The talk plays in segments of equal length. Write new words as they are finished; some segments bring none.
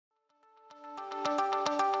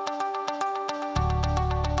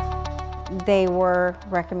They were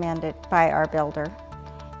recommended by our builder.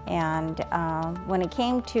 And when it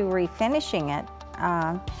came to refinishing it,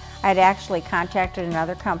 I'd actually contacted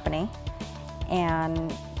another company,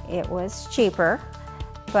 and it was cheaper,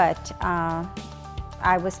 but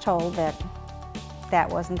I was told that that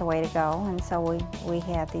wasn't the way to go, and so we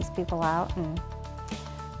had these people out, and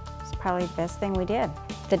it's probably the best thing we did.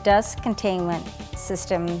 The dust containment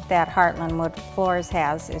system that Heartland Wood Floors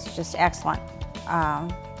has is just excellent.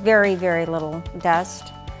 Very, very little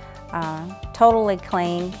dust, totally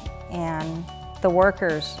clean, and the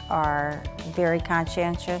workers are very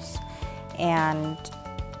conscientious and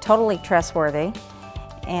totally trustworthy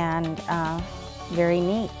and very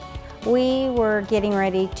neat. We were getting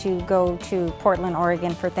ready to go to Portland,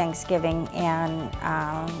 Oregon for Thanksgiving, and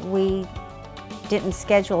we didn't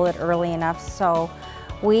schedule it early enough, so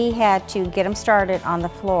we had to get them started on the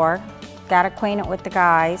floor, got acquainted with the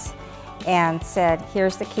guys, and said,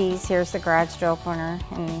 here's the keys, here's the garage door opener,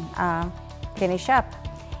 and finish up.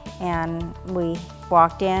 And we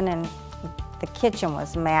walked in, and the kitchen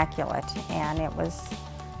was immaculate, and it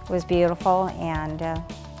was beautiful, and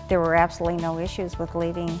there were absolutely no issues with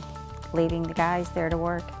leaving the guys there to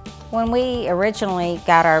work. When we originally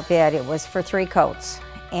got our bid, it was for 3 coats,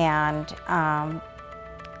 and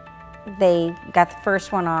they got the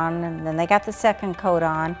first one on, and then they got the second coat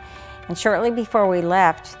on, and shortly before we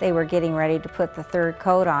left, they were getting ready to put the 3rd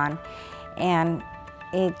coat on, and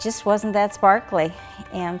it just wasn't that sparkly.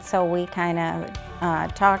 And so we kind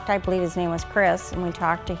of talked, I believe his name was Chris, and we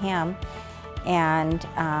talked to him, and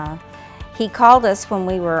he called us when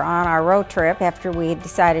we were on our road trip after we had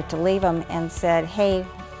decided to leave him and said, hey,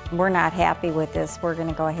 we're not happy with this, we're going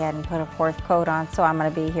to go ahead and put a 4th coat on, so I'm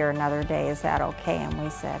going to be here another day, is that okay? And we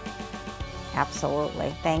said,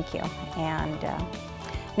 absolutely, thank you. And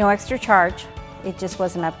no extra charge, it just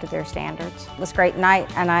wasn't up to their standards. It was great, and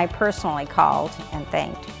I personally called and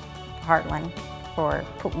thanked Heartland for,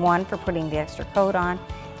 1, for putting the extra coat on,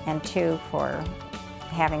 and 2, for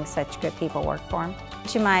having such good people work for them.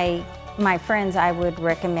 To my friends, I would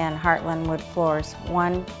recommend Heartland Wood Floors.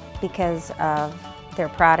 1, because of their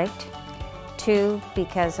product, 2,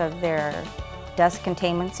 because of their dust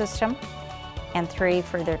containment system, and 3,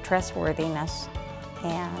 for their trustworthiness.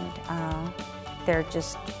 And they're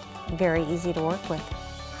just very easy to work with.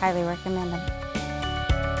 Highly recommend them.